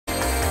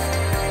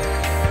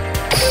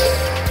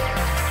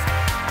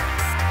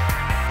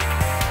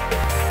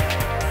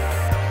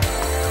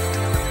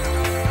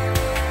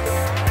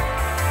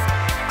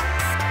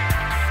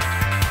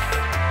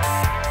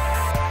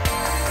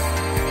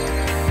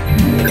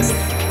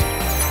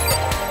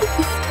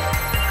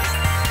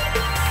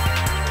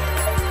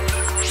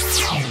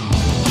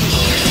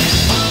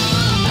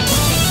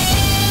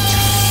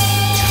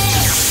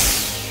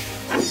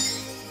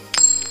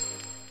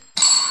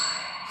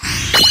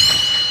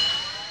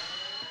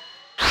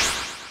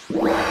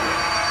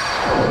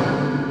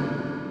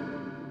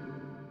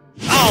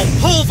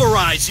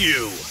pulverize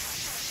you!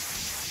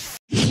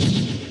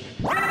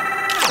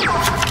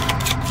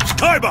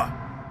 Kaiba,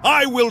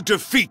 I will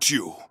defeat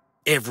you!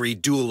 Every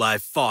duel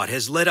I've fought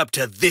has led up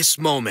to this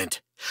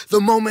moment.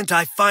 The moment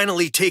I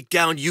finally take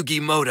down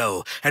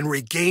Yugimoto and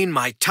regain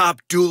my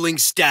top dueling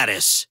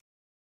status.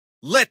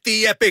 Let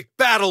the epic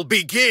battle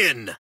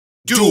begin!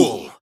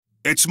 Duel!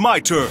 It's my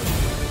turn.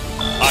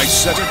 I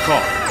set a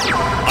card.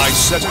 I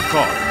set a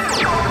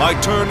card. My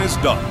turn is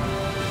done.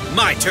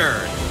 My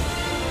turn.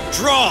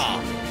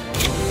 Draw!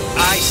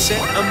 I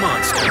set a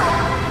monster.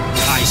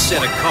 I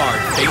set a card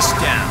face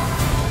down.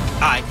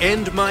 I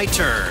end my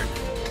turn.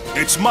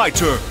 It's my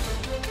turn.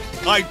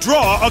 I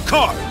draw a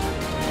card.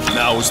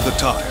 Now is the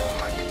time.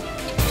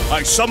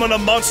 I summon a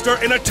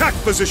monster in attack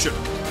position.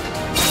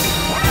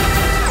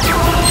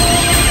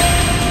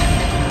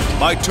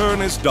 My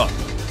turn is done.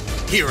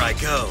 Here I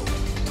go.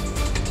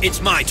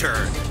 It's my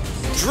turn.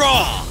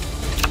 Draw!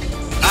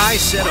 I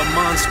set a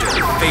monster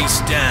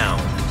face down.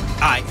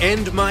 I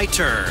end my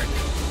turn.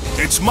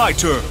 It's my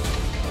turn.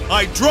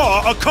 I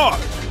draw a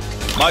card.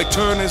 My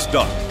turn is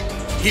done.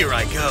 Here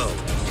I go.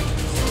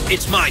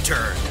 It's my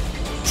turn.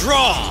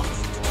 Draw!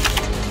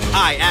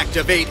 I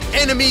activate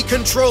enemy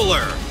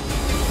controller.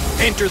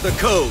 Enter the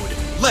code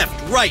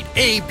left, right,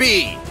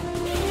 AB.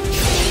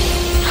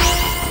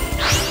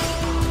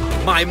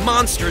 My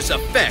monster's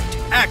effect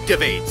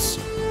activates.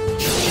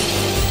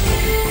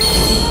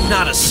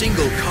 Not a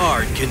single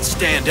card can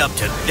stand up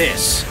to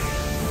this.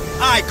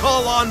 I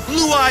call on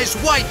Blue Eyes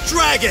White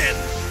Dragon.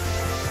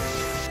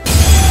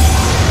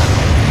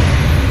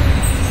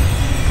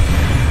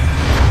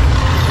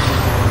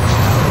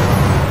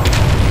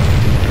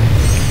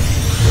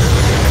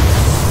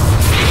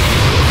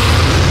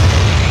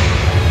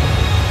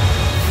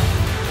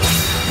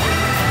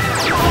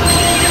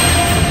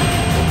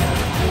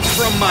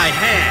 From my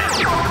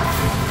hand,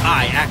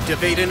 I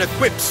activate an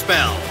equip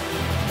spell.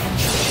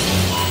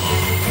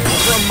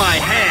 From my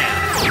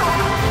hand,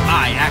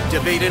 I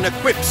activate an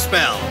equip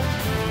spell.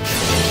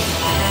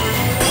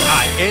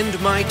 I end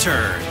my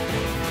turn.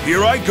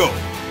 Here I go.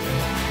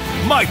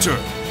 My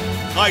turn.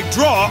 I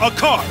draw a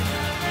card.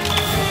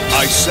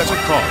 I set a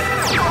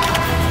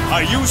card.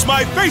 I use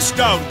my face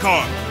down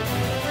card.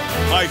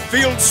 My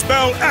field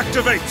spell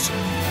activates.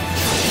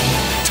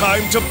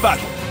 Time to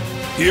battle.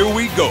 Here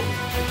we go.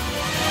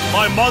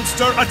 My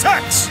monster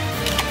attacks!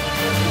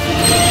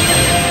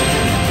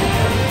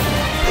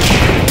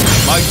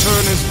 My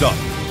turn is done.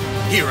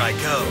 Here I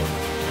go.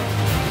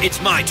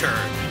 It's my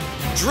turn.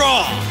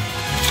 Draw!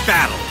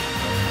 Battle!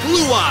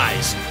 Blue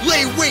Eyes,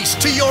 lay waste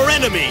to your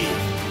enemy!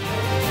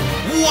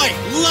 White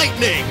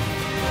Lightning!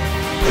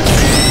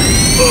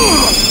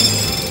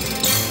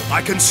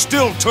 I can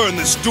still turn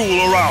this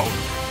duel around.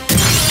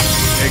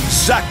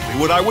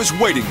 Exactly what I was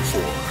waiting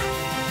for.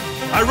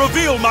 I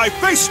reveal my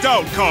face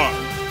down card.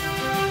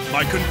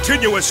 My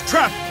continuous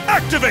trap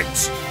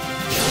activates!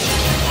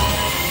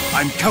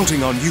 I'm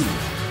counting on you.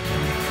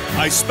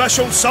 I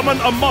special summon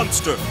a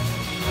monster.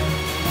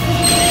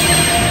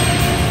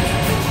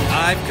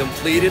 I've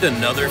completed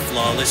another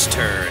flawless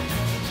turn.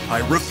 I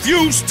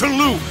refuse to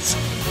lose.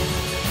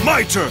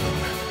 My turn.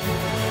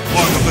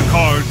 One of the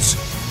cards,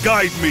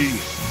 guide me.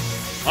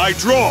 I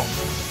draw.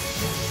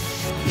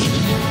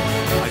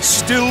 I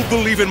still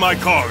believe in my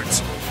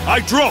cards. I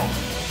draw.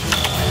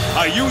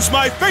 I use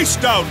my face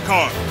down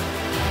card.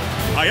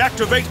 I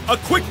activate a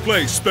quick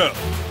play spell.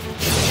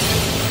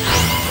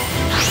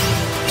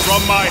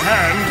 From my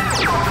hand,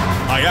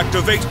 I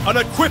activate an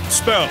equip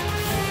spell.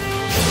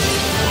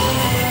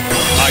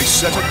 I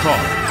set a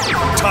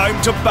card.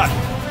 Time to battle.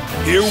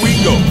 Here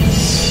we go.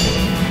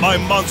 My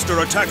monster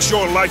attacks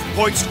your life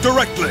points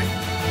directly.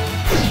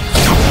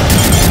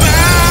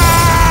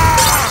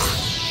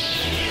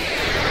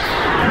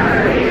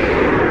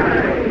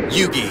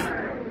 Yugi,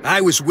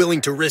 I was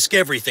willing to risk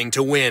everything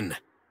to win,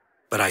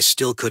 but I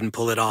still couldn't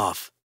pull it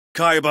off.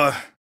 Kaiba,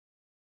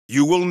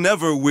 you will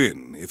never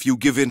win if you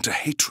give in to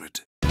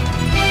hatred.